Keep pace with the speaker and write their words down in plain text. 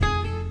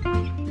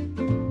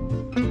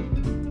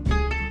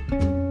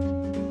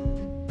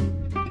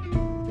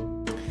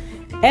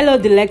Hello,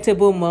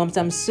 delectable moms.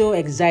 I'm so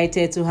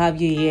excited to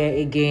have you here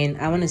again.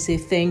 I want to say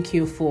thank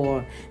you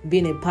for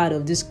being a part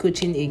of this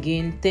coaching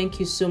again. Thank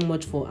you so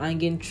much for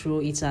hanging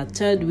through. It's our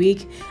third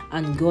week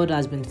and God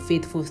has been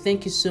faithful.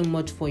 Thank you so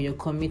much for your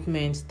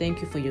commitment.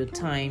 Thank you for your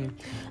time.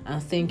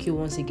 And thank you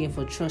once again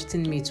for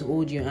trusting me to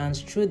hold your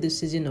hands through the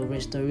season of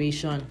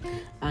restoration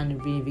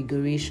and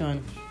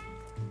reinvigoration.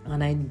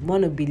 And I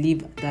want to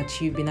believe that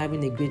you've been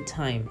having a great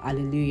time.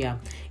 Hallelujah.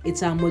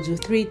 It's our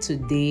module 3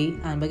 today,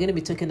 and we're going to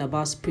be talking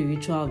about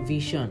spiritual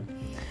vision.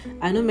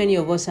 I know many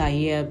of us are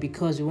here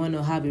because we want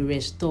to have a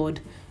restored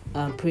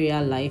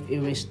prayer life, a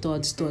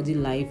restored study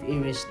life, a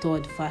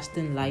restored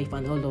fasting life,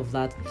 and all of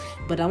that.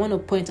 But I want to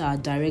point our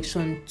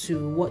direction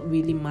to what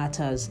really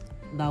matters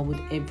that would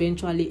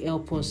eventually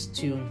help us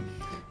to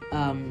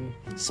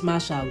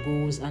smash our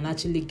goals and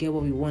actually get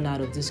what we want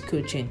out of this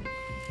coaching.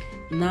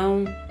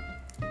 Now,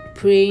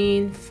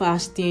 praying,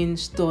 fasting,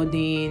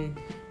 studying,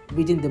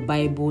 reading the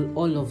Bible,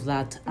 all of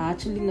that are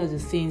actually not the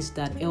things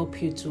that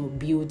help you to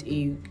build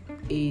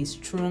a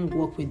strong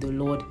walk with the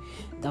Lord,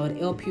 that would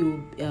help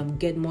you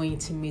get more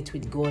intimate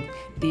with God.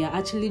 They are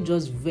actually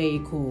just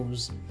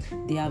vehicles.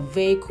 They are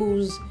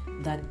vehicles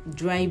that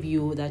drive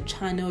you, that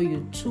channel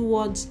you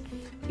towards,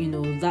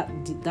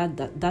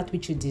 that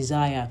which you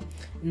desire.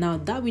 Now,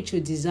 that which you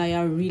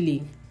desire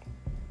really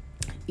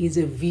is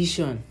a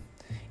vision.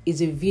 Is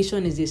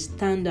a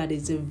standard,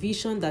 it's a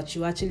vision that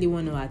you actually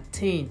want to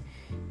attain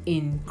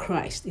in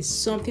Christ. It's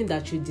something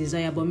that you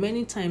desire, but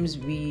many times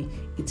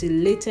it's a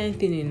latent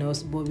thing in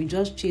us, but we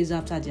just chase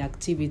after the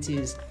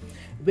activities.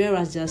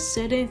 Whereas there are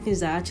certain things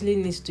that actually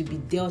needs to be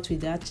dealt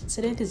with,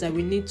 certain things that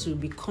we need to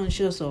be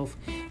conscious of,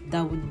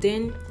 that would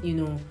then,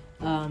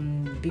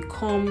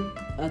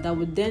 that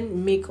would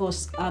then make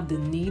us have the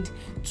need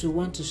to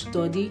want to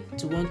study,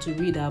 to want to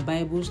read our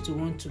Bibles, to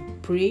want to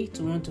pray,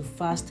 to want to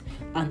fast,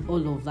 and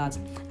all of that.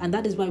 And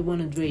that is why we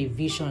want to draw a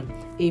vision.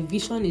 A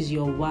vision is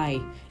your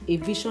why. A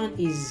vision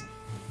is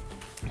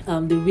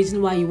the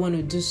reason why you want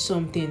to do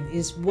something.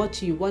 Is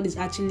what is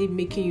actually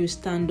making you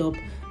stand up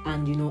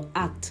and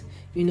act.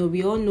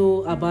 We all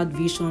know about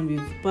vision. We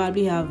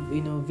probably have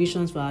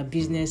visions for our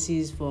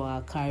businesses, for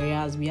our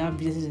careers. We have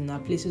businesses in our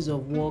places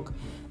of work.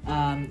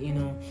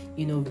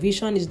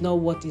 Vision is not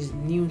what is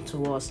new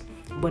to us,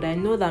 but I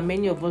know that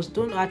many of us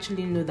don't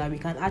actually know that we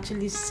can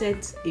actually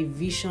set a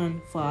vision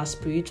for our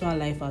spiritual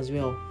life as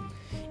well.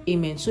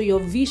 Amen. So your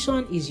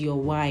vision is your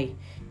why.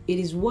 It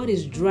is what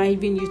is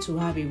driving you to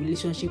have a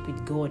relationship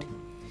with God.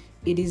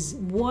 It is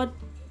what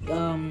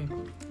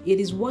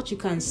you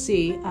can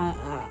say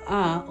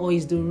or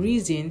is the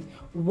reason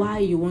why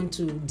you want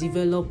to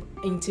develop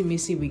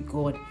intimacy with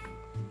God.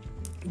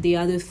 They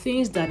are the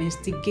things that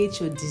instigate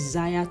your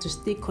desire to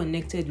stay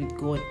connected with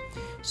God.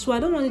 So I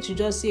don't want you to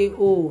just say,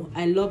 oh,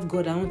 I love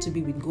God, I want to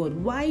be with God.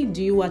 Why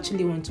do you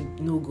actually want to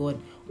know God?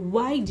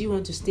 Why do you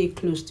want to stay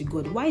close to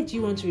God? Why do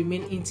you want to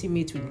remain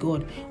intimate with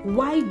God?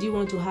 Why do you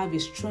want to have a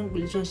strong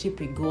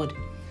relationship with God?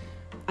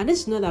 And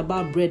it's not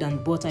about bread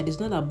and butter. It is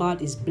not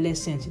about His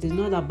blessings. It is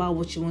not about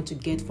what you want to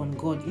get from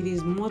God. It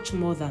is much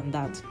more than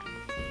that.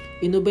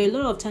 But a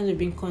lot of times we've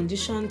been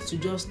conditioned to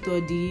just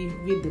study,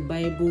 read the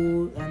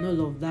Bible and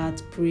all of that,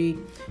 pray.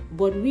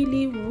 But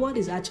really, what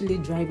is actually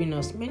driving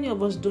us? Many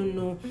of us don't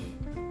know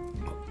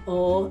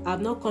or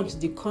have not come to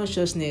the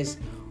consciousness,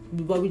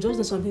 but we just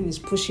know something is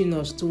pushing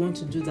us to want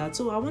to do that.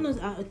 So I want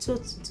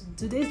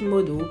today's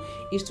model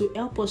is to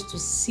help us to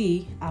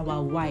see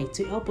our why,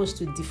 to help us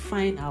to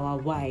define our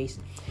whys.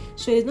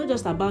 So it's not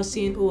just about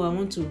saying, oh, I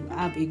want to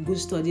have a good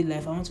study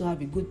life, I want to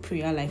have a good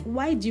prayer life.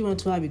 Why do you want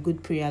to have a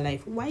good prayer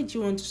life? Why do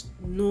you want to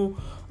know?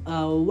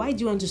 Why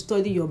do you want to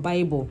study your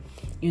Bible?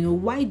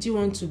 Why do you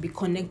want to be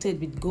connected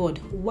with God?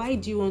 Why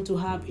do you want to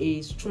have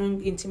a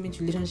strong, intimate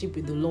relationship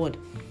with the Lord?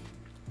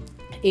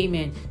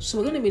 Amen. So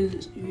we're going to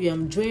be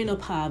drawing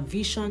up our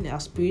vision, our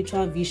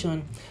spiritual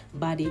vision,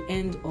 by the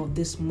end of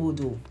this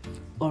module.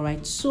 All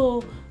right.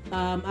 So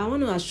I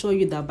want to assure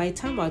you that by the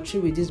time we're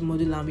through with this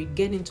module and we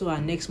get into our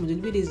next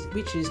module,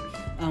 which is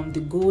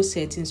the goal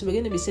setting. So we're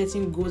going to be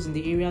setting goals in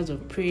the areas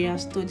of prayer,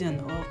 study,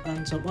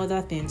 and some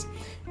other things,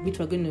 which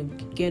we're going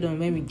to get on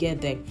when we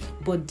get there.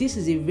 But this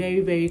is a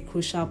very, very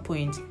crucial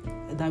point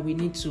that we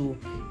need to,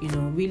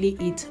 really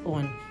hit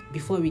on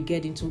before we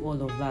get into all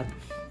of that.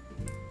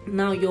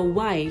 Now, your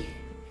why,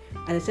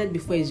 as I said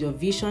before, is your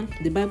vision.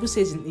 The Bible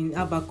says in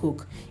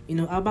Habakkuk,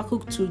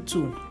 Habakkuk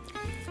 2:2,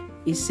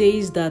 it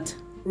says that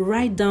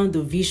write down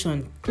the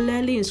vision,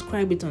 clearly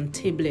inscribe it on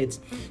tablets,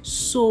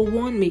 so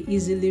one may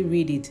easily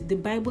read it. The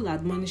Bible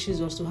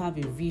admonishes us to have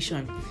a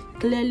vision,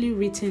 clearly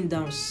written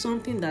down,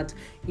 something that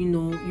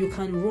you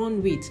can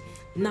run with.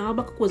 Now,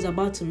 Habakkuk was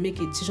about to make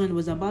a decision. He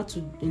was about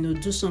to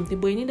do something,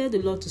 but he needed the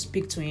Lord to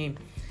speak to him.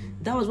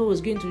 That was what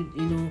was going to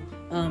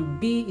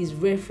be his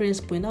reference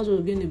point. That was what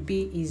was going to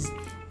be his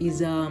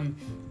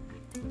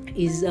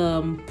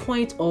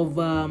point of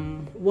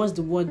what's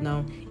the word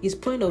now? His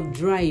point of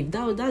drive.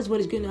 That's what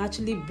is going to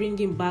actually bring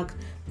him back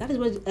That is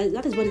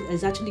what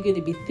is actually going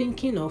to be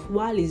thinking of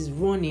while he's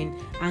running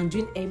and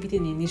doing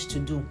everything he needs to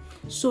do.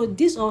 So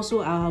this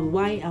also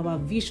why our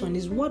vision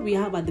is what we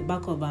have at the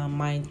back of our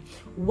mind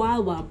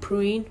while we're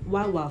praying,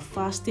 while we're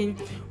fasting,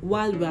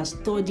 while we're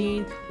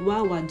studying,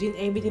 while we're doing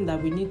everything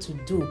that we need to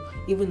do,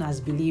 even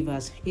as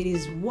believers. It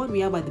is what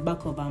we have at the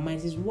back of our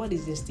minds. It is what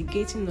is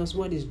instigating us,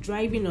 what is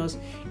driving us.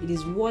 It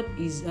is what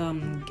is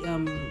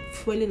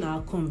fueling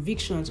our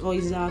convictions, or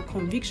is our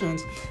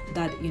convictions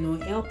that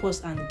help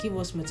us and give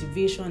us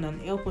motivation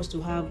and help us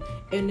to have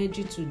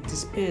energy to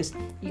disperse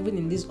even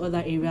in these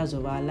other areas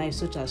of our life,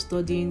 such as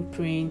studying,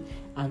 praying,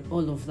 and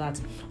all of that.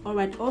 All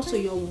right. Also,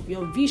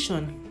 your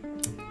vision.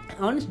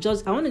 I want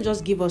to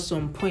just give us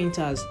some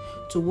pointers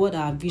to what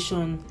our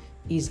vision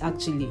is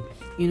actually.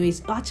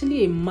 It's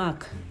actually a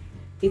mark.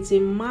 It's a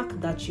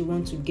mark that you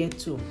want to get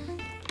to.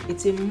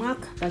 It's a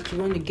mark that you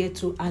want to get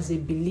to as a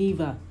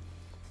believer.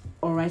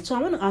 All right. So I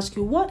want to ask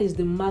you, what is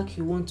the mark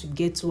you want to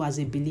get to as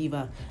a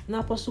believer?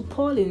 Now, Apostle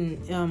Paul in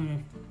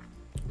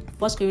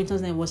 1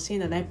 Corinthians 9 was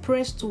saying that I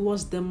press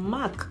towards the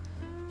mark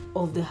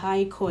of the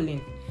high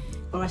calling.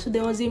 All right. So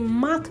there was a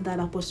mark that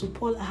Apostle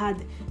Paul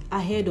had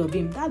ahead of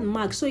him. That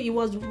mark. So he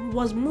was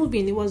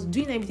moving. He was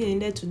doing everything he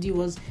needed to do. He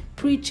was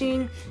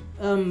preaching,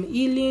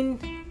 healing,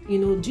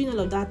 doing all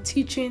of that,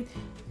 teaching.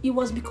 It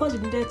was because he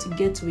needed to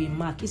get to a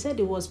mark. He said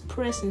he was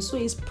pressing. So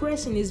he's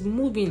pressing, he's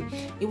moving.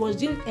 He was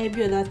doing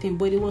every other thing,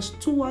 but it was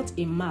towards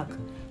a mark.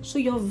 So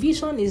your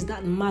vision is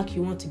that mark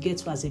you want to get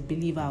to as a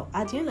believer.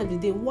 At the end of the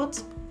day,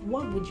 what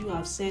would you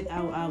have said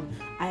I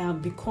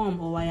have become,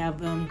 or I have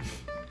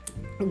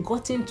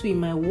gotten to in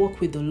my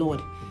walk with the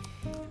Lord?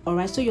 All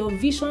right, so your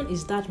vision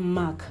is that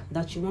mark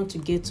that you want to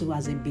get to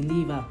as a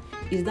believer.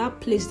 Is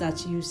that place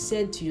that you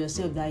said to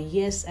yourself that,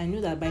 yes, I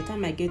know that by the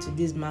time I get to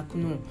this mark,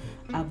 no,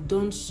 I've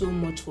done so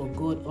much for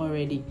God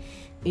already.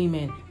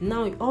 Amen.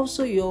 Now,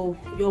 also your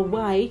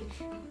why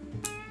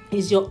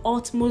is your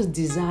utmost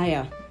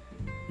desire.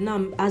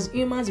 Now, as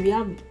humans, we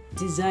have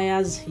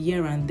desires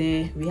here and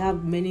there. We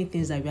have many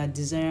things that we are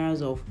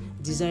desirous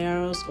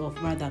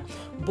of rather.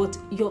 But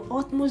your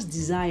utmost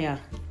desire,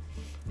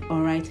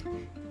 all right,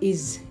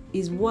 is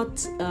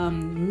what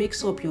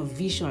makes up your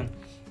vision.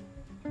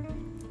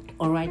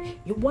 All right.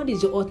 What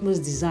is your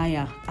utmost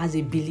desire as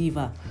a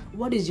believer?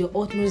 What is your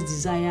utmost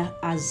desire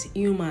as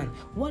human?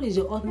 What is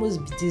your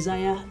utmost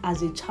desire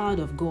as a child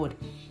of God?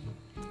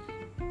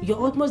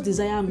 Your utmost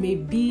desire may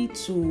be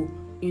to,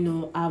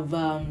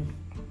 have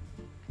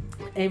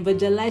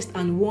evangelized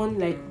and won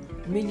like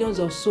millions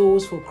of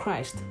souls for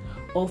Christ,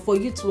 or for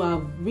you to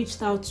have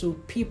reached out to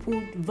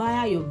people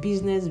via your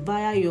business,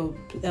 via your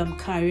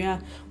career,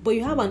 but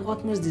you have an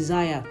utmost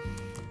desire.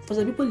 For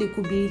some people, it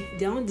could be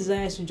their own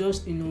desire to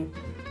just,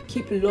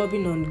 keep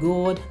loving on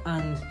God,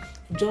 and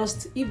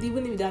just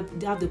even if they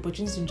have the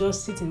opportunity to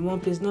just sit in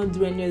one place, not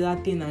do any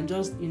other thing, and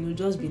just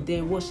be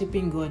there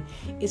worshiping God.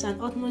 It's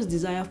an utmost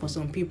desire for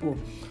some people.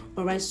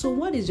 All right. So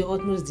what is your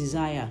utmost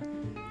desire?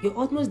 Your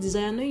utmost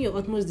desire, knowing your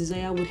utmost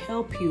desire would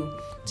help you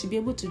to be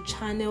able to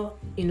channel,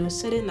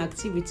 certain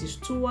activities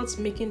towards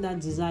making that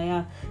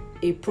desire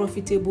a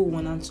profitable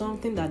one and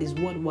something that is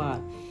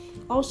worthwhile.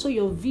 Also,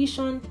 your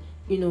vision,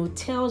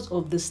 tells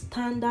of the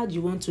standard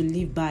you want to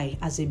live by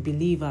as a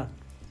believer.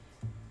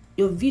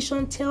 Your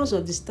vision tells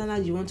of the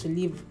standard you want to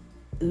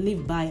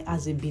live by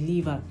as a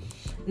believer.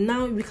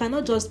 Now, we're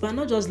not just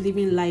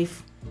living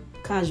life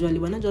casually.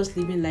 We're not just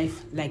living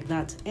life like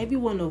that. Every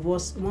one of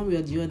us, one way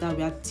or the other,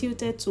 we are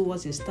tilted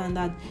towards a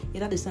standard,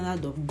 either the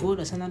standard of God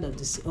or standard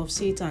of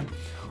Satan.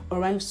 All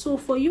right. So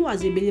for you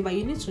as a believer,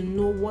 you need to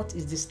know what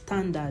is the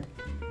standard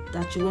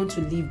that you want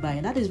to live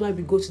by. That is why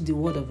we go to the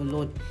Word of the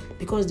Lord,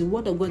 because the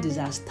Word of God is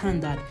our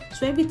standard.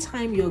 So every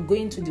time you're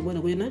going to the Word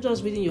of God, you're not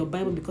just reading your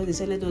Bible because they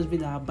said let us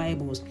read our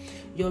Bibles.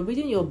 You're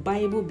reading your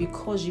Bible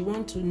because you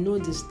want to know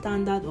the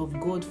standard of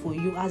God for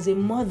you as a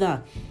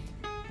mother.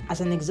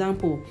 As an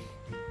example,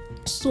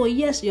 so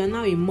yes, you are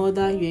now a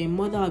mother. You're a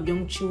mother of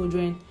young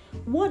children.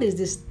 What is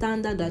the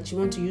standard that you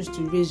want to use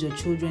to raise your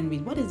children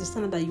with? What is the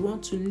standard that you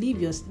want to live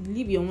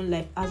your own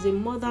life as a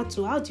mother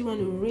to? How do you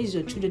want to raise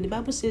your children? The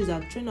Bible says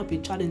that train up a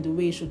child in the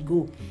way it should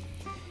go.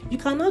 You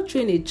cannot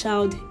train a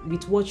child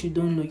with what you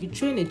don't know. You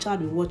train a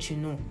child with what you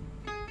know.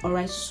 All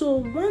right. So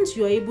once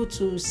you are able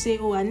to say,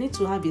 "Oh, I need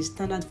to have a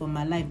standard for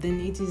my life," then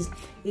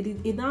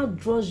it now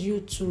draws you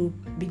to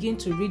begin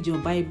to read your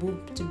Bible,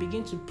 to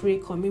begin to pray,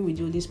 commune with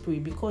the Holy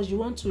Spirit, because you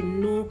want to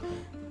know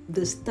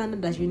the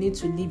standard that you need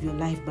to live your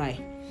life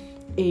by.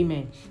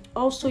 Amen.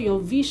 Also, your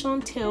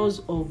vision tells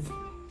of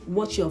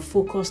what you're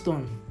focused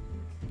on.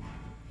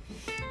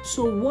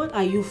 So what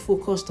are you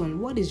focused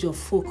on? What is your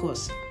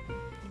focus?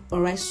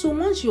 All right. So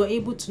once you are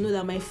able to know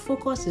that my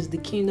focus is the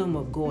kingdom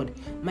of God,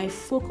 my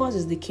focus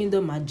is the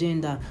kingdom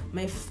agenda,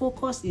 my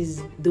focus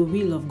is the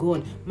will of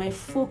God, my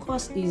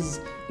focus is,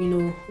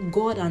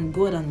 God and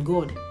God and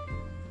God,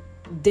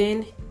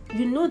 then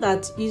you know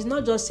that He's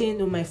not just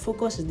saying, "Oh, my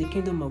focus is the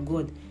kingdom of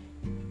God."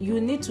 You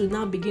need to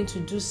now begin to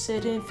do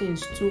certain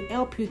things to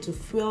help you to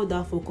fuel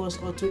that focus,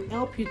 or to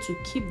help you to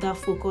keep that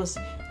focus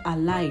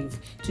alive,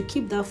 to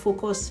keep that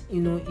focus,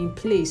 in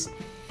place.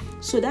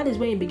 So that is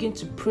when you begin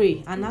to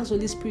pray and ask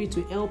Holy Spirit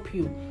to help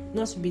you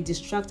not to be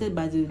distracted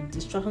by the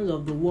distractions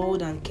of the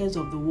world and cares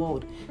of the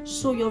world.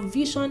 So your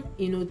vision,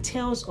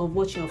 tells of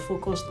what you're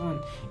focused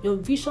on. Your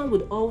vision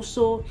would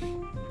also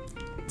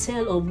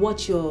tell of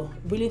what you're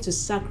willing to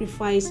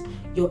sacrifice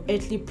your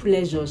earthly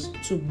pleasures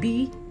to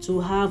be, to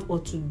have, or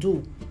to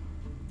do.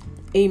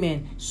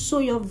 Amen. So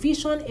your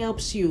vision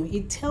helps you.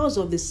 It tells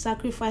of the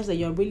sacrifice that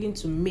you're willing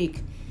to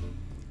make.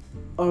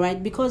 All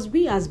right, because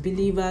we as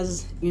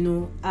believers,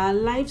 our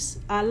lives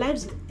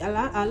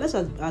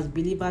as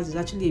believers is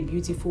actually a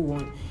beautiful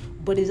one,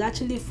 but it's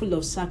actually full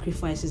of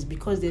sacrifices,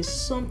 because there's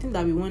something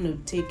that we want to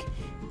take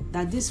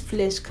that this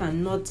flesh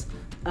cannot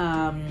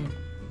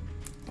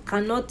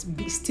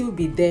still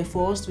be there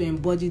for us to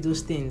embody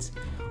those things.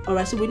 All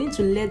right, so we need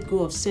to let go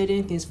of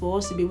certain things for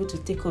us to be able to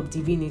take up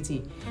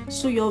divinity.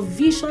 So your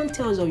vision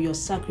tells of your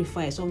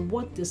sacrifice, of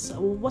what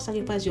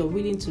sacrifice you're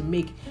willing to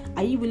make.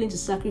 Are you willing to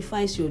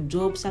sacrifice your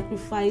job,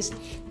 sacrifice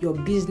your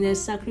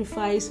business,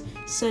 sacrifice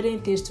certain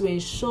things to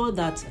ensure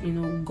that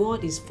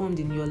God is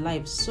formed in your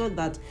life, so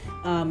that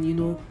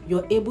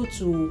you're able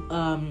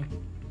to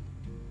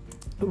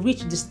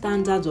reach the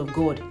standards of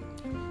God.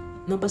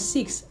 Number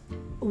 6,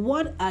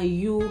 what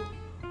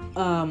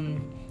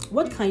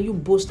can you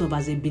boast of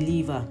as a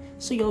believer?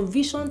 So your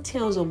vision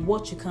tells of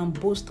what you can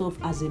boast of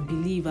as a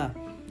believer.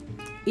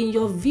 In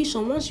your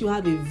vision, once you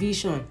have a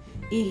vision,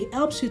 it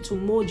helps you to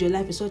mold your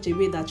life in such a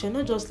way that you're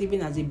not just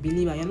living as a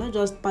believer. You're not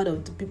just part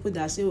of the people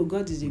that say, oh,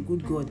 God is a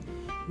good God.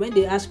 When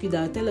they ask you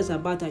that, tell us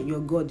about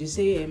your God, you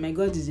say, hey, my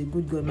God is a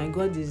good God. My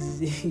God is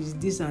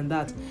this and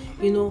that.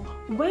 When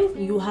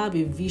you have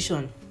a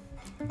vision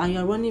and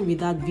you're running with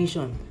that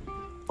vision,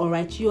 all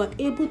right, you are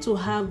able to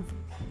have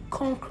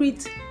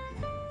concrete,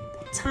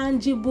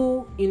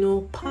 tangible,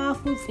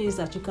 powerful things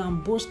that you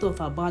can boast of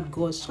about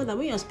God, so that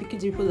when you're speaking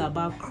to people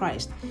about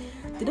Christ,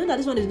 they know that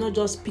this one is not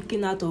just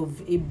speaking out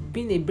of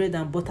being a bread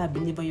and butter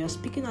believer. You're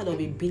speaking out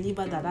of a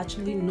believer that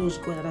actually knows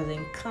God, that has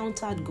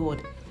encountered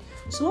God.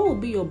 So what will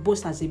be your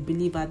boast as a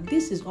believer?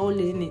 This are all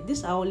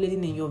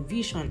leading in your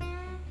vision.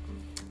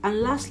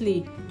 And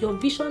lastly, your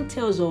vision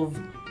tells of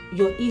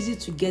your easy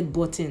to get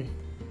button.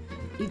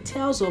 It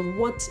tells of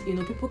what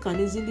people can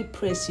easily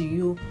press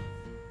you,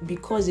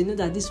 because they know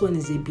that this one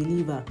is a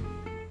believer.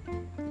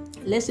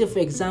 Let's say, for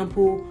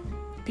example,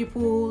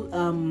 people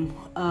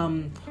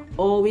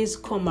always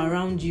come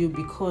around you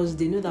because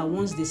they know that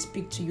once they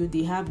speak to you,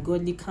 they have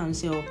godly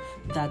counsel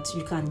that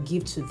you can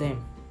give to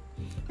them.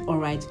 All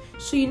right,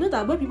 so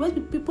that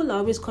when people are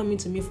always coming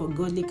to me for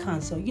godly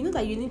counsel,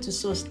 that you need to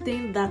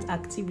sustain that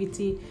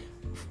activity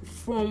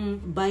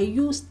by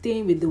you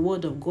staying with the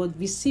word of God,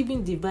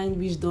 receiving divine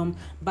wisdom,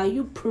 by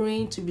you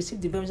praying to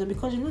receive divine wisdom,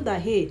 because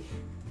that, hey,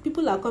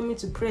 people are coming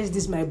to press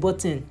this my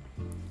button,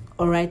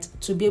 all right,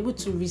 to be able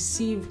to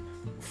receive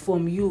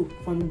from you,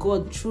 from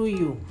God through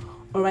you.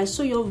 All right,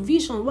 so your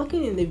vision,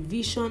 working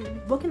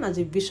as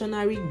a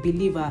visionary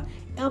believer,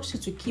 helps you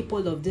to keep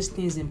all of these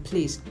things in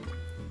place.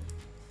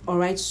 All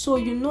right, so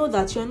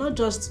that you're not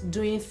just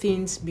doing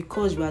things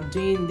because you are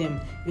doing them.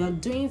 You are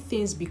doing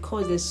things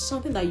because there's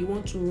something that you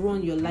want to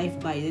run your life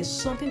by. There's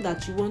something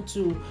that you want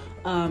to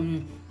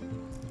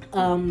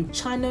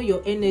channel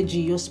your energy,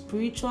 your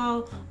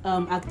spiritual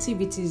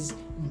activities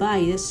by.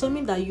 There's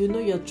something that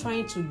you're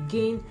trying to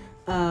gain.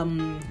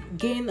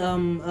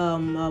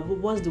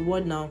 What's the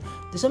word now?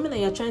 There's something that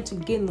you're trying to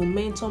gain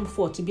momentum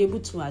for, to be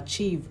able to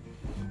achieve.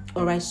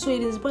 All right, so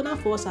it is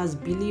important for us as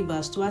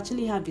believers to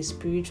actually have a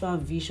spiritual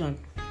vision.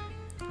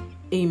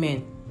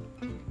 Amen.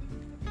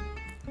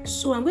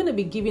 So I'm going to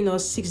be giving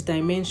us 6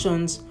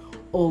 dimensions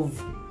of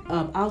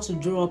how to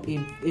draw up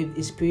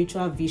a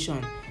spiritual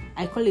vision.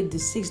 I call it the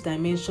 6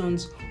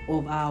 dimensions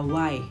of our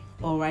why.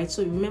 All right,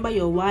 so remember,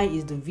 your why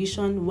is the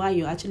vision, why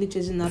you're actually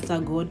chasing after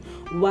God,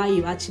 why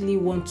you actually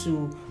want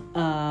to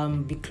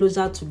be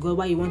closer to God,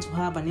 why you want to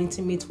have an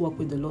intimate walk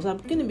with the Lord. So I'm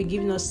going to be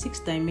giving us 6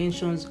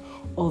 dimensions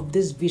of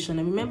this vision.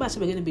 And remember, so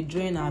we're going to be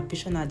drawing our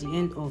vision at the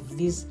end of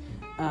this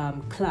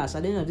class,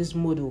 at the end of this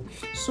module.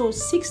 So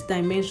 6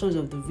 dimensions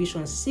of the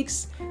vision,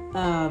 6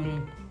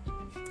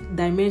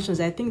 dimensions.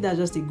 I think that's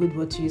just a good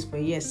word to use for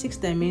 6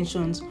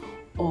 dimensions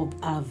of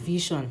our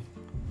vision.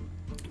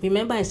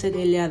 Remember, I said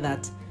earlier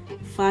that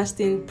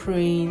fasting,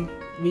 praying,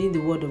 reading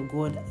the word of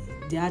God,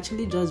 they're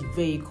actually just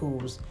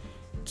vehicles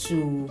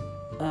to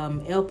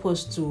help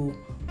us to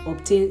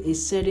obtain a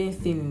certain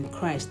thing in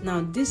Christ.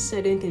 Now, this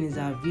certain thing is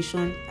our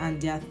vision, and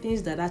there are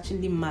things that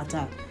actually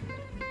matter,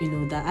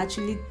 that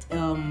actually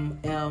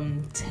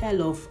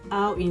tell of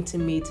how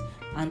intimate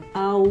and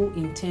how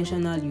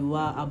intentional you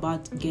are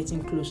about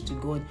getting close to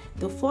God.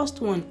 The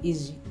first one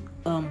is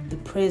the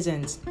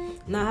presence.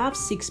 Now, I have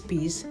 6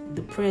 P's: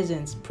 the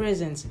presence,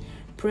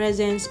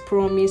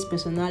 promise,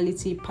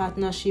 personality,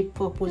 partnership,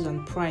 purpose,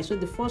 and pride. So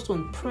the first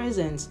one,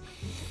 presence.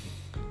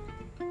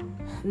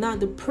 Now,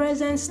 the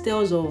presence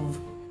tells of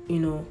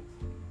you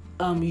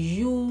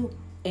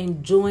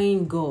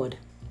enjoying God,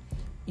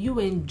 you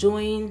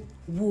enjoying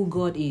who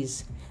God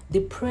is.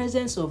 The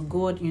presence of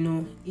God,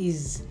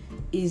 is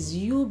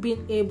you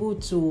being able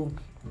to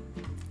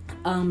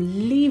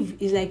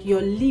live, is like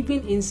you're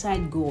living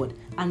inside God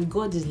and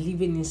God is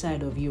living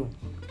inside of you.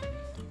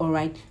 All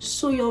right.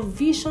 So your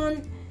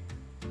vision,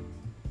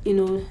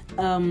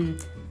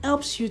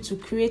 helps you to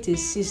create a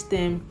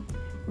system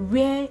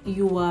where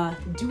you are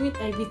doing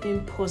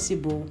everything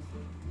possible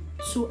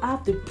to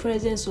have the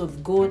presence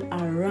of God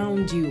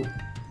around you,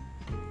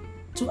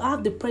 to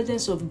have the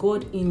presence of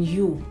God in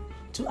you,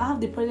 to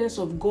have the presence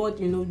of God,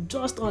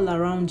 just all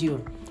around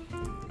you.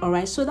 All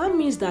right. So that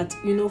means that,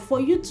 for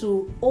you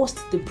to host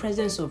the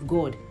presence of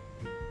God,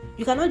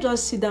 you cannot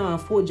just sit down and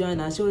fold your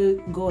hand and say, oh,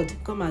 God,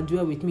 come and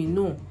dwell with me.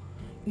 No.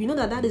 You know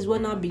that is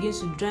what now begins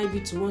to drive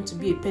you to want to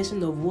be a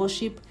person of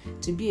worship,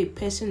 to be a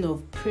person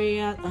of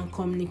prayer and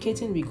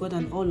communicating with God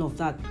and all of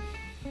that.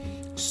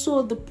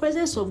 So the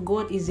presence of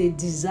God is a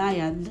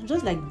desire,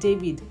 just like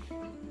David.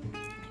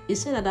 He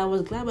said that I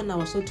was glad when I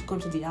was told to come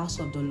to the house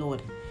of the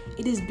Lord.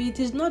 It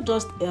is not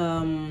just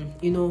a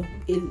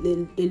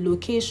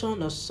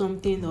location or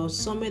something or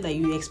somewhere that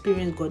you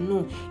experience God.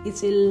 No,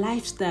 it's a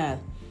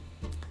lifestyle.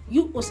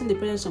 You hosting the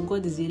presence of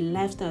God is a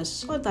lifestyle,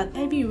 so that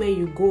everywhere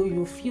you go,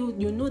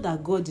 you know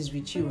that God is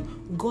with you.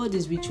 God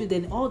is with you.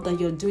 Then all that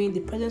you're doing, the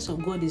presence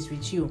of God is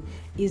with you.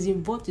 Is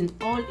involved in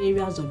all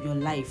areas of your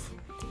life.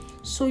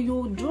 So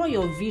you draw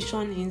your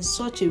vision in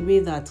such a way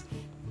that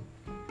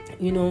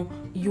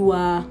you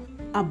are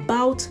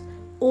about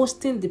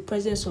hosting the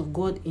presence of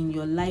God in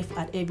your life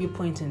at every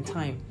point in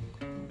time.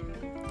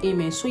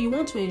 Amen. So you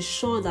want to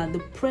ensure that the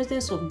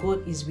presence of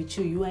God is with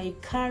you. You are a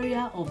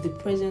carrier of the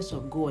presence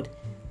of God.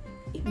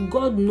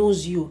 God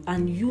knows you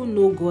and you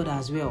know God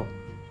as well.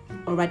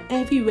 All right.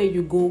 Everywhere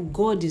you go,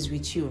 God is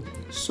with you.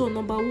 So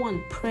number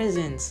one,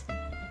 presence.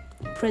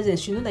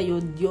 You know that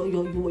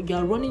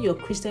you're running your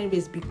Christian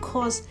race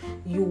because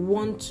you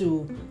want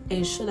to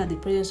ensure that the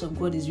presence of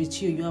God is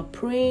with you. You are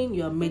praying,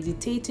 you are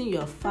meditating, you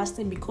are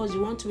fasting because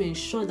you want to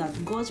ensure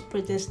that God's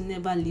presence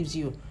never leaves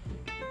you.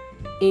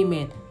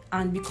 Amen.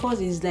 And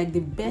because it's like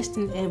the best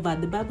thing ever.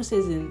 The Bible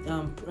says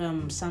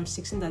in Psalm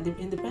 16 that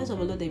in the presence of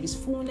the Lord there is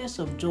fullness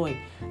of joy.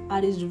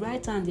 At His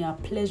right hand there are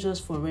pleasures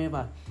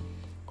forever.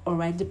 All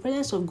right. The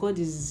presence of God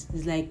is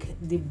like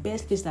the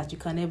best place that you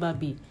can ever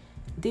be.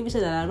 David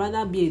said that I'd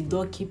rather be a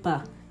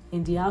doorkeeper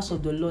in the house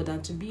of the Lord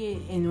than to be,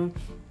 in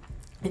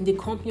the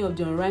company of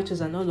the unrighteous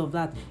and all of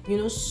that.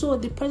 So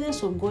the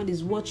presence of God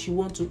is what you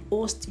want to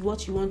host,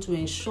 what you want to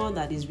ensure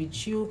that is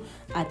with you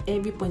at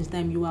every point in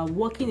time. You are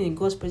walking in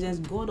God's presence.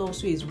 God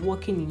also is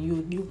working in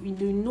you.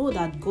 You know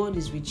that God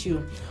is with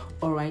you.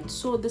 All right.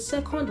 So the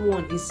second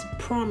one is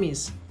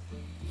promise.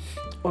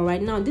 All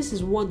right, now this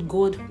is what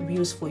God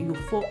wills for you.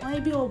 For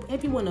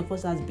every one of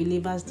us as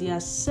believers, there are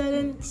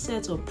certain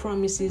sets of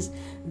promises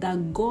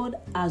that God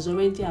has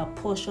already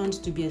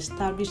apportioned to be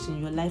established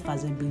in your life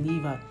as a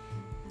believer.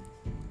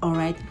 All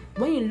right,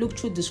 when you look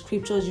through the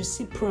scriptures, you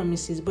see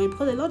promises, but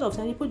because a lot of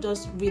times people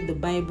just read the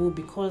Bible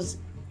because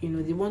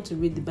they want to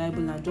read the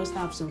Bible and just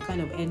have some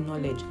kind of head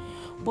knowledge.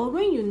 But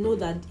when you know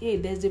that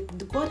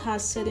God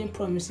has certain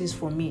promises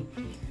for me,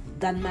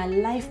 that my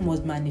life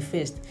must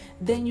manifest,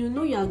 then you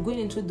are going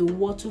into the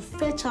word to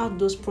fetch out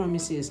those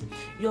promises.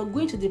 You're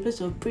going to the place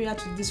of prayer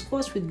to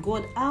discuss with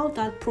God how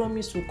that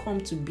promise will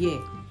come to bear.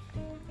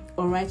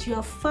 All right, you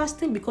are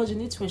fasting because you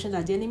need to ensure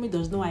that the enemy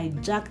does not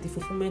hijack the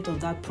fulfillment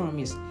of that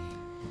promise.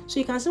 So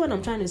you can see what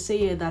I'm trying to say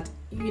here, that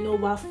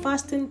we're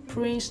fasting,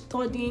 praying,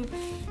 studying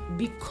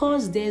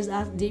because there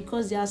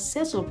are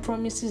sets of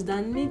promises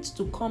that need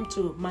to come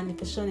to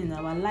manifestation in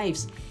our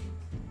lives.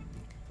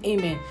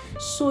 Amen.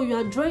 So you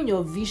are drawing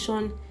your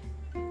vision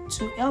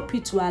to help you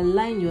to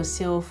align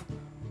yourself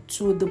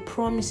to the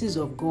promises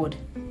of God.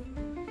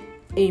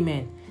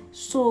 Amen.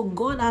 So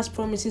God has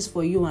promises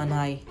for you and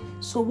I.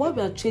 So what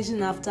we are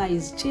chasing after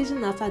is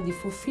the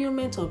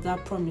fulfillment of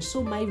that promise.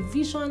 So my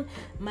vision,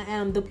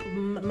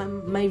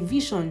 my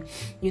vision,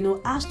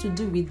 has to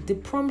do with the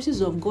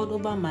promises of God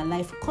over my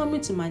life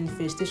coming to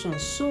manifestation.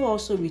 So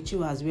also with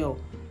you as well.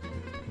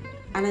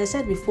 And as I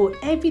said before,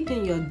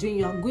 everything you're doing,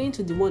 you're going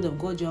to the word of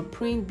God, you're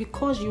praying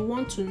because you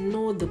want to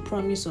know the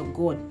promise of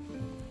God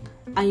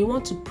and you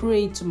want to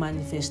pray to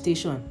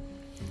manifestation.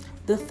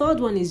 The third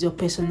one is your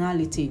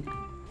personality.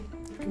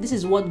 This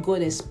is what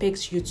God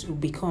expects you to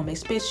become,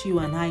 expects you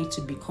and I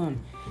to become.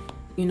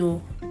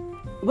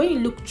 When you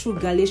look through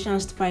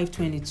Galatians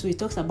 5:22, it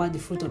talks about the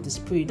fruit of the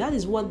Spirit. That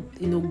is what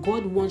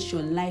God wants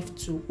your life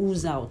to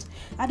ooze out.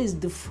 That is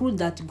the fruit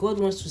that God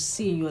wants to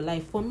see in your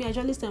life. For me, I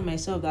usually tell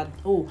myself that,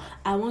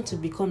 I want to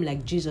become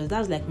like Jesus.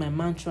 That's like my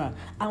mantra.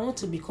 I want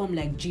to become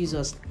like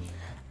Jesus.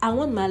 I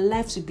want my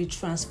life to be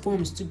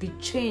transformed, to be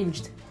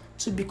changed,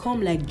 to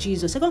become like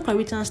Jesus. 2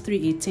 Corinthians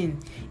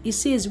 3:18, it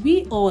says,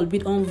 we all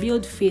with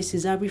unveiled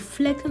faces are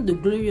reflecting the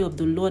glory of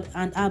the Lord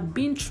and are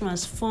being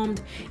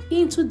transformed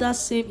into that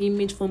same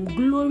image from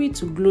glory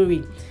to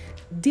glory.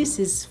 This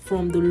is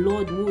from the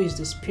Lord who is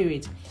the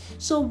Spirit.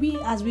 So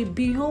as we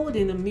behold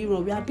in the mirror,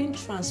 we are being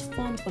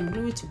transformed from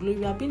glory to glory.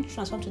 We are being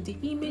transformed to the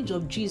image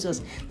of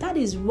Jesus. That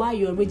is why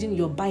you're reading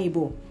your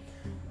Bible.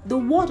 The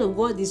word of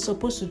God is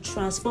supposed to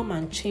transform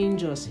and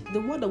change us.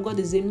 The word of God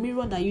is a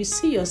mirror that you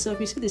see yourself,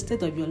 you see the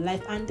state of your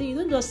life, and then you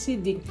don't just see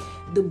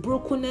the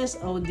brokenness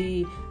or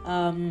the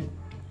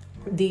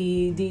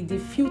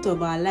filth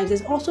of our lives.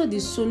 There's also the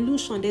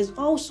solution. There's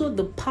also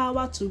the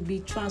power to be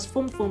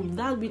transformed from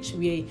that which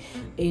we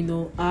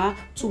are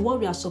to what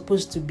we are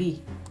supposed to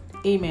be.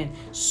 Amen.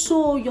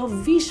 So your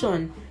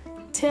vision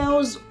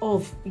tells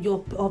of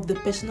the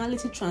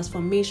personality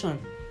transformation.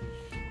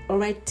 All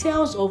right,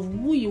 tells of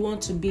who you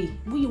want to be,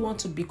 who you want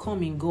to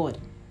become in God.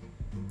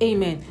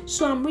 Amen.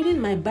 So I'm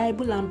reading my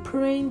Bible. I'm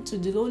praying to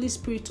the Holy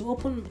Spirit to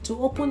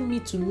open me,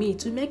 to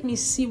make me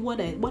see what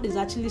is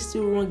actually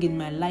still wrong in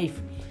my life.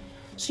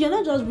 So you're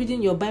not just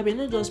reading your Bible,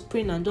 you're not just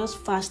praying and just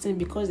fasting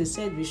because they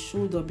said we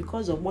should, or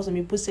because of what some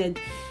people said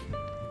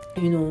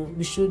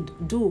we should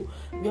do.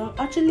 You're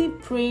actually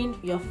praying,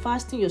 you're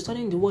fasting, you're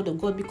studying the word of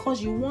God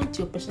because you want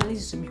your personality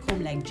to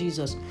become like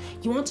Jesus.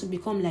 You want to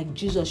become like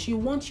Jesus. You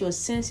want your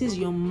senses,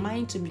 your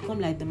mind to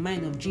become like the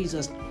mind of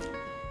Jesus.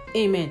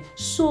 Amen.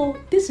 So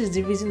this is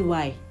the reason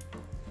why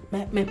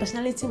my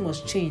personality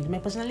must change. My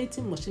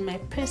personality must change. My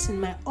person,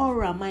 my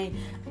aura, my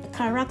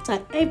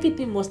character,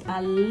 everything must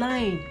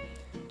align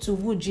to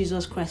who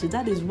Jesus Christ is.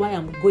 That is why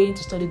I'm going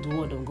to study the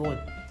word of God.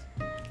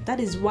 That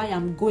is why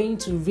I'm going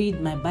to read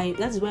my Bible.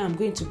 That is why I'm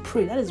going to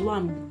pray. That is why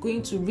I'm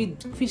going to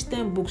read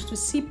Christian books, to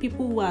see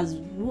people who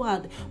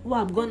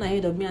have gone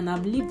ahead of me and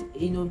have lived,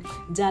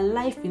 their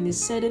life in a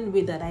certain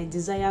way that I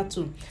desire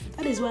to.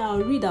 That is why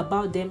I'll read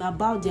about them,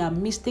 about their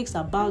mistakes,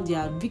 about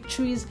their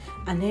victories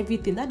and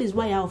everything. That is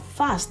why I'll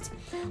fast,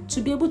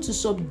 to be able to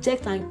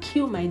subject and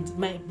kill my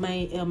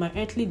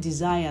earthly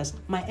desires,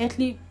 my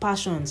earthly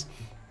passions.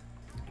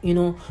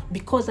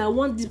 Because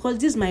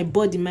this is my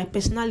body, my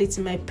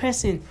personality, my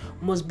person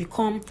must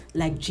become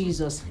like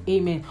Jesus.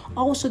 Amen.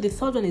 Also, the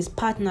third one is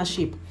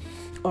partnership.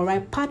 All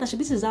right, partnership.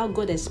 This is how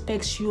God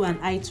expects you and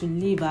I to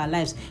live our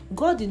lives.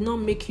 God did not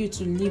make you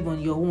to live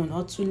on your own,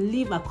 or to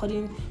live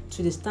according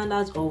to the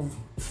standards of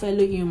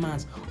fellow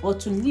humans, or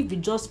to live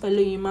with just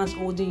fellow humans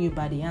holding you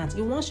by the hands.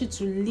 He wants you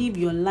to live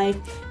your life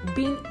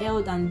being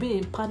held and being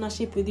in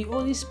partnership with the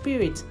Holy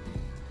Spirit.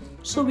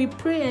 So we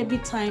pray every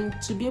time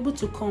to be able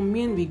to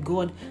commune with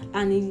God,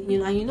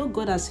 and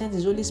God has sent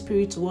His Holy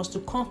Spirit to us to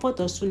comfort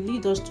us, to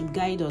lead us, to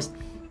guide us.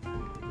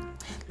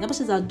 The Bible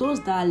says that those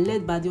that are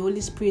led by the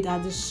Holy Spirit are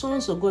the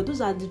sons of God. Those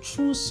are the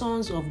true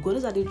sons of God.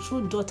 Those are the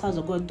true daughters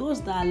of God.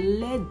 Those that are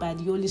led by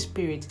the Holy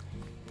Spirit.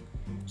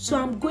 So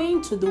I'm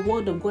going to the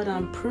Word of God,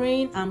 I'm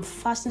praying, I'm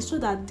fasting, so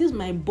that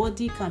my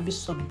body can be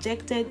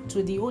subjected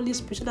to the Holy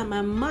Spirit, so that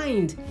my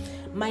mind,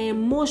 my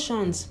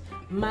emotions,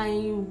 my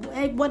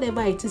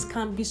whatever it is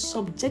can be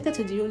subjected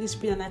to the Holy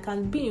Spirit, and I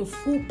can be in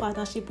full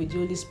partnership with the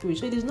Holy Spirit.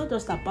 So it is not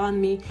just about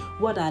me,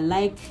 what I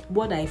like,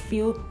 what I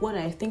feel, what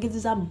I think. It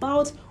is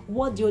about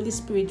what the Holy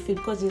Spirit feels,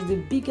 because it's the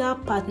bigger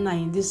partner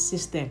in this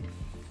system.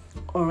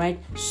 All right.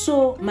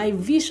 So my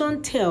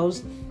vision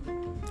tells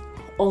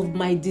of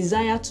my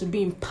desire to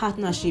be in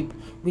partnership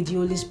with the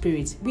Holy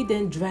Spirit, which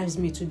then drives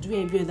me to do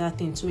every other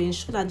thing to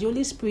ensure that the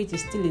Holy Spirit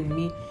is still in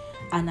me,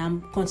 and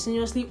I'm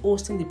continuously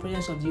hosting the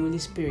presence of the Holy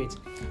Spirit.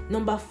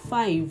 Number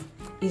 5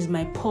 is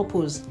my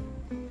purpose.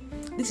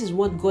 This is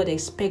what God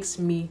expects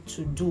me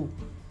to do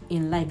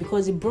in life,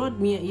 because He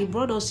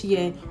brought us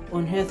here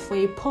on earth for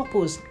a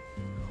purpose.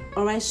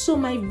 All right. So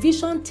my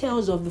vision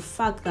tells of the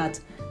fact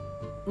that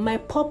my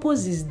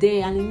purpose is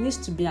there and it needs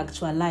to be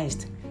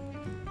actualized.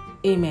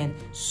 Amen.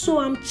 So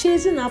I'm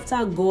chasing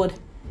after God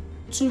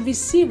to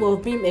receive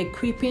of Him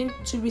equipping,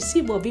 to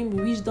receive of Him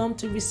wisdom,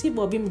 to receive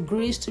of Him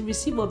grace, to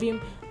receive of Him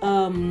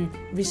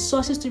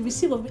resources, to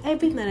receive of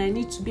everything that I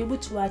need to be able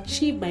to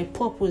achieve my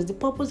purpose, the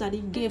purpose that He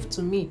gave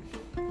to me.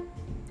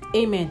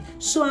 Amen.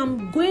 So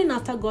I'm going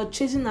after God,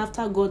 chasing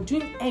after God,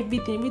 doing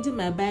everything, reading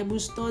my Bible,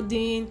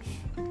 studying,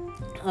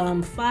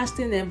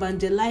 fasting,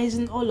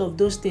 evangelizing, all of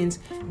those things,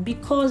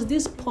 because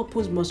this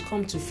purpose must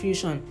come to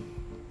fruition.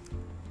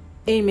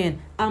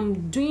 Amen.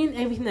 I'm doing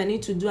everything I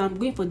need to do. I'm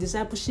going for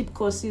discipleship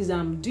courses.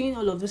 I'm doing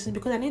all of this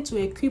because I need to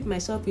equip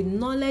myself with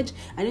knowledge.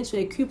 I need to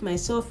equip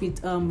myself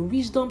with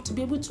wisdom to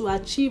be able to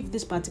achieve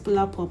this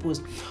particular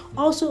purpose.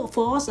 Also,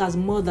 for us as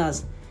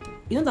mothers,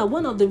 you know that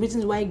one of the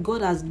reasons why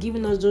God has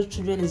given us those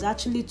children is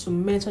actually to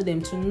mentor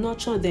them, to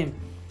nurture them.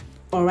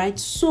 All right,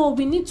 so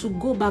we need to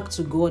go back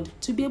to God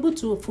to be able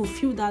to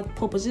fulfill that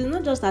purpose. It's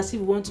not just as if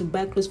we want to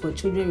buy clothes for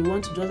children, we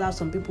want to just have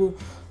some people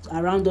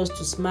around us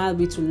to smile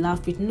with, to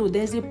laugh with. No,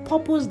 there's a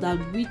purpose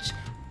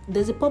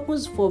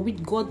for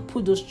which God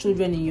put those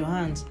children in your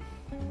hands.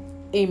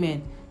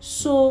 Amen.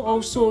 So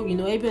also,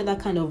 every other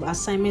kind of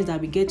assignments that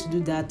we get to do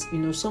that,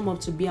 sum up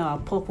to be our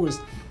purpose.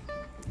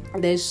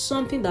 There's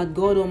something that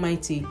God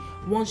Almighty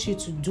wants you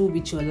to do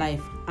with your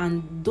life,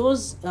 and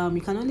those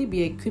you can only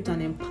be equipped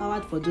and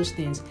empowered for those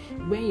things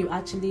when you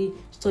actually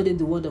study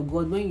the Word of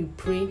God, when you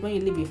pray, when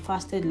you live a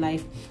fasted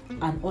life,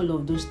 and all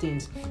of those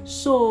things.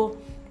 So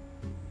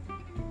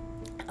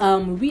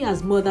we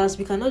as mothers,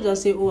 we cannot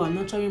just say, I'm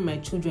nurturing my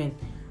children.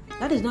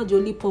 That is not the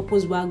only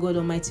purpose why God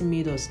Almighty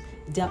made us.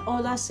 There are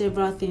other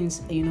several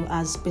things,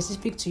 as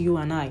specific to you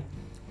and I.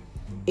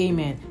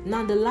 Amen.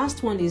 Now the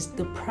last one is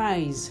the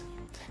prize.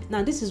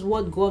 Now this is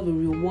what God will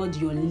reward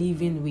your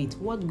living with.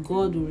 What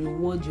God will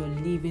reward your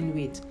living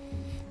with.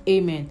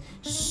 Amen.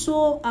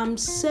 So I'm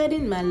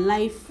setting my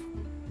life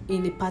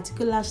in a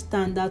particular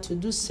standard to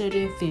do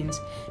certain things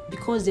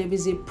because there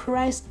is a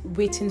prize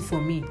waiting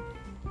for me.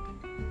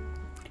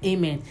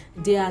 Amen.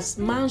 There are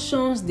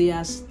mansions, there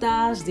are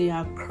stars, there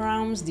are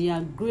crowns, there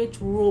are great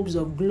robes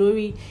of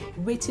glory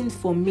waiting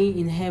for me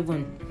in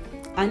heaven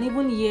and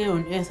even here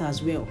on earth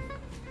as well.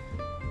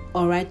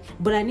 All right,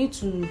 but I need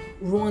to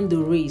run the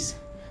race.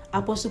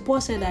 Apostle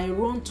Paul said, I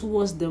run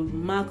towards the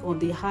mark of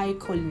the high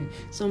calling.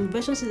 Some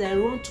versions said, I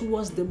run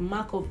towards the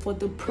mark for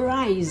the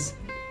prize.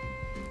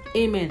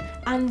 Amen.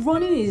 And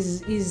running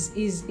is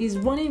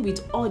running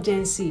with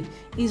urgency.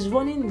 Is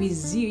running with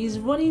zeal. Is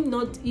running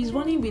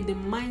with the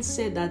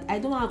mindset that I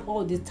don't have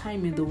all the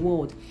time in the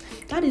world.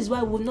 That is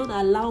why we will not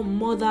allow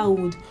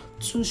motherhood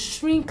to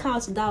shrink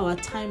out our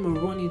time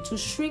of running, to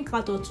shrink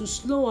out or to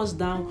slow us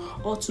down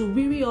or to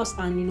weary us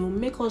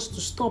and make us to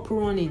stop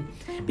running.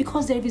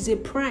 Because there is a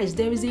prize,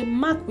 there is a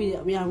mark we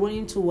are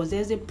running towards,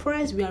 there's a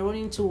prize we are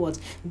running towards.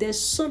 There's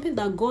something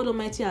that God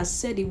Almighty has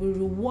said He will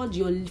reward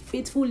your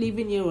faithful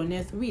living here on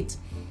earth with.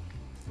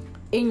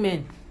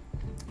 Amen.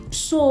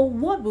 So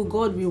what will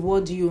God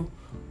reward you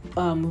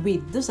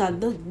with?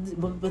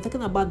 We're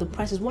talking about the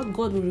prices. What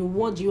God will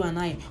reward you and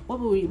I.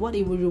 What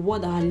He will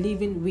reward our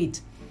living with.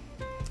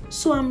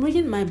 So I'm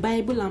reading my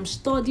Bible, I'm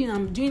studying,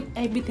 I'm doing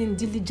everything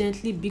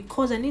diligently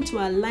because I need to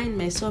align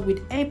myself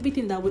with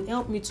everything that will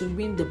help me to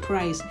win the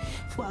prize.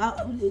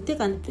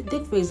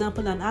 Take for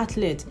example an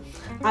athlete.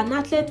 An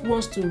athlete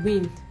wants to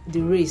win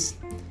the race.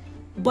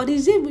 But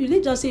will they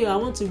just say, I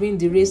want to win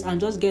the race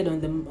and just get on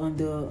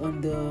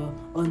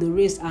the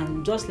race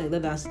and just like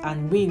that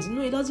and wins?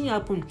 No, it doesn't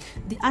happen.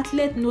 The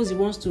athlete knows he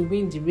wants to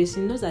win the race.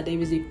 He knows that there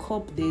is a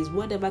cup, there is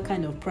whatever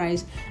kind of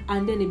prize,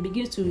 and then he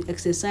begins to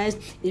exercise.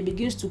 He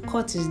begins to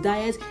cut his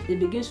diet. He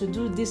begins to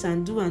do this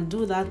and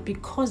do that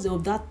because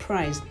of that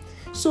prize.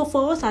 So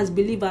for us as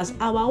believers,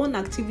 our own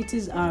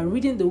activities are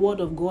reading the Word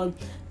of God,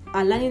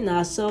 aligning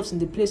ourselves in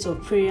the place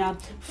of prayer,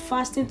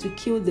 fasting to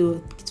kill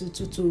the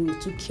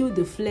kill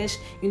the flesh,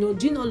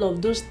 doing all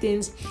of those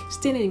things,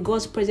 staying in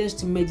God's presence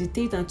to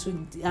meditate and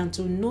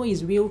to know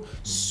His will,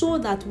 so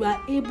that we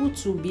are able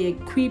to be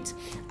equipped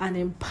and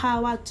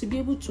empowered to be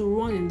able to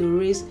run in the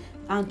race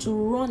and to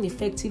run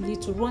effectively,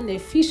 to run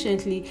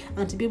efficiently,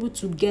 and to be able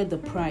to get the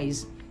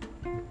prize.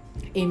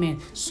 Amen.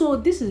 So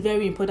this is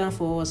very important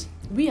for us.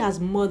 We as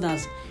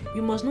mothers,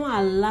 we must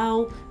not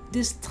allow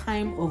this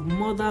time of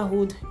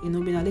motherhood,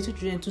 being our little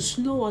children, to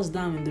slow us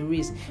down in the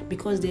race,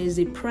 because there is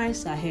a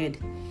prize ahead.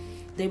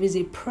 There is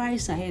a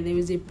prize ahead. There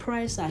is a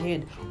prize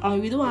ahead.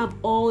 And we don't have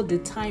all the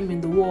time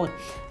in the world.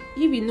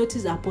 If you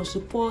notice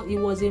Apostle Paul, he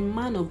was a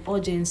man of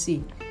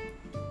urgency.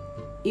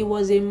 He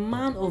was a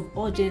man of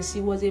urgency.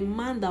 He was a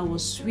man that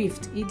was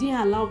swift. He didn't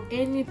allow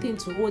anything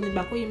to hold him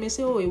back. Or you may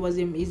say,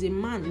 he's a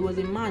man. He was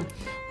a man.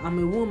 I'm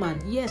a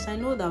woman. Yes, I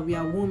know that we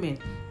are women.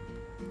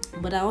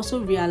 But I also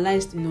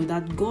realized,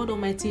 that God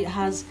Almighty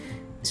has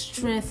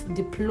strength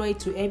deployed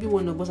to every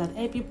one of us at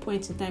every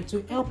point in time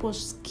to help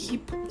us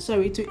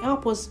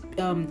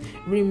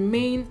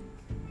remain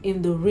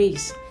in the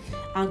race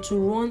and to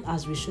run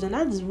as we should. And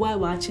that is why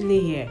we're actually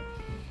here.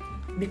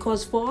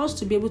 Because for us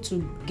to be able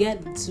to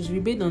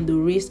remain on the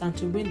race and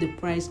to win the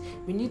prize,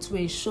 we need to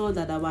ensure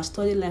that our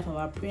study life,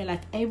 our prayer life,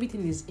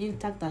 everything is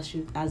intact as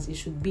it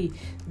should be.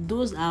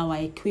 Those are our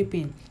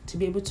equipping to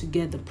be able to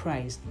get the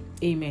prize.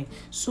 Amen.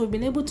 So we've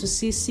been able to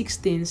see 6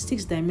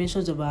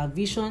 dimensions of our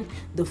vision.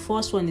 The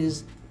first one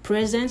is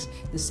presence,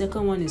 the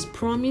second one is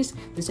promise,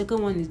 the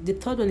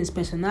third one is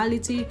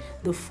personality,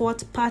 the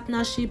fourth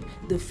partnership,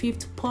 the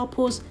fifth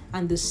purpose,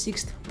 and the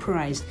sixth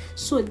prize.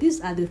 So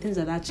these are the things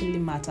that actually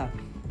matter.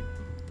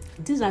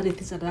 These are the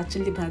things that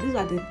actually matter. These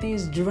are the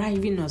things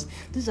driving us.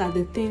 These are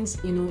the things,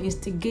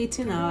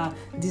 instigating our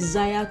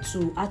desire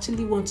to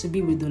actually want to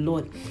be with the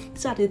Lord.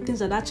 These are the things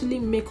that actually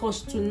make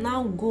us to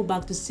now go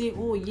back to say,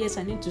 oh yes,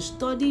 I need to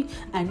study.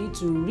 I need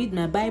to read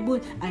my Bible.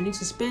 I need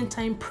to spend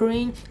time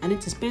praying. I need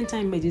to spend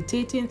time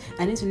meditating.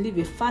 I need to live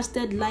a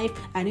fasted life.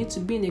 I need to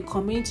be in a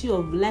community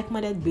of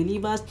like-minded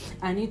believers.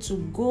 I need to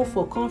go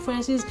for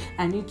conferences.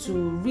 I need to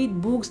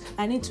read books.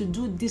 I need to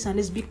do this and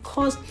this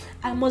because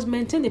I must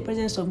maintain the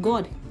presence of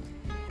God.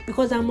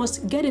 Because I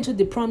must get into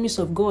the promise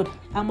of God.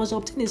 I must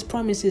obtain His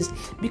promises.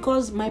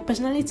 Because my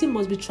personality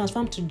must be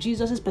transformed to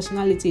Jesus'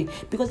 personality.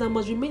 Because I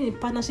must remain in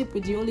partnership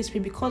with the Holy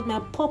Spirit. Because my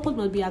purpose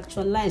must be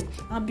actualized.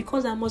 And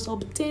because I must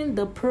obtain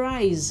the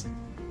prize.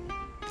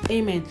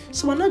 Amen.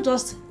 So we're not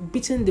just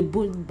beating the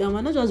bull.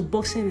 We're not just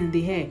boxing in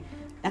the air.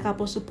 Like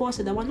Apostle Paul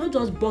said, that we're not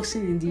just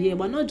boxing in the air.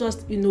 We're not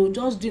just,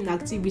 just doing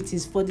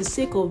activities for the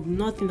sake of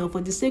nothing or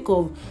for the sake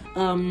of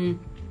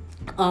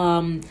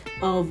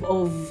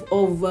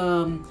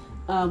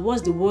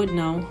what's the word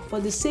now? For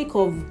the sake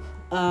of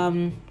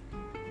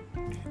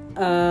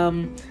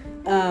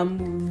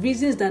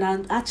reasons that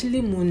are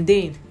actually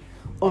mundane.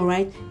 All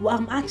right. Well,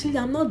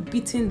 I'm not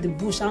beating the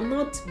bush. I'm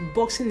not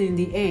boxing in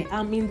the air.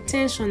 I'm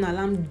intentional.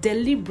 I'm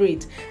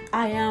deliberate.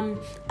 I am,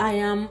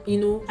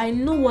 I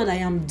know what I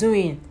am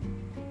doing.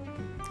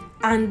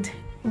 And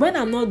when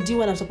I'm not doing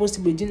what I'm supposed to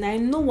be doing, I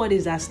know what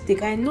is at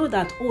stake. I know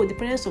that, the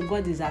presence of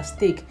God is at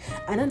stake.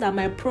 I know that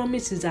my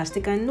promise is at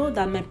stake. I know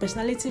that my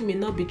personality may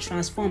not be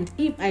transformed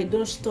if I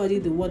don't study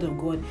the word of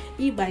God,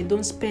 if I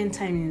don't spend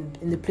time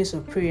in the place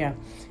of prayer.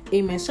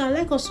 Amen. So I'd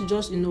like us to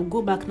just,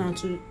 go back now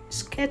to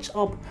sketch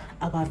up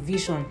our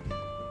vision.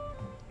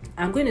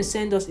 I'm going to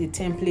send us a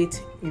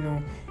template,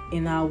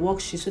 in our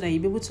worksheet, so that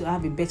you'll be able to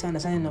have a better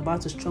understanding of how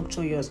to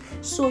structure yours.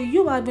 So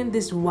you having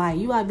this why,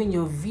 you having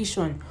your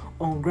vision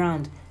on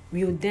ground,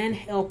 will then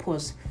help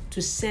us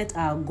to set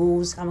our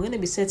goals. And we're going to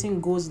be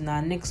setting goals in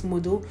our next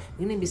module.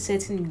 We're going to be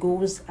setting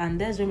goals, and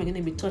that's when we're going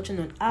to be touching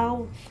on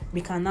how we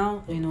can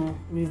now,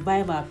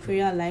 revive our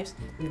prayer lives,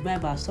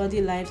 revive our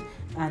study lives,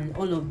 and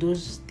all of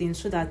those things,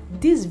 so that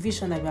this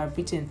vision that we have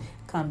written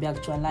can be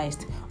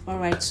actualized. All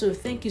right, so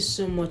thank you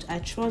so much. I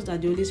trust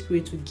that the Holy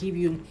Spirit will give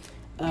you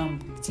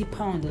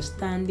deeper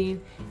understanding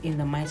in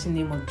the mighty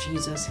name of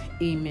Jesus.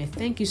 Amen.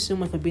 Thank you so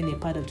much for being a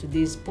part of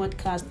today's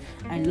podcast.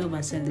 I love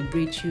and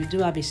celebrate you. Do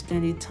have a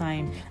splendid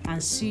time,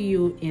 and see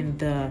you in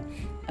the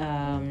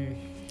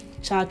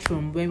chat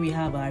room when we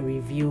have our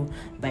review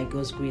by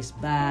God's grace.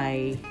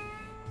 Bye.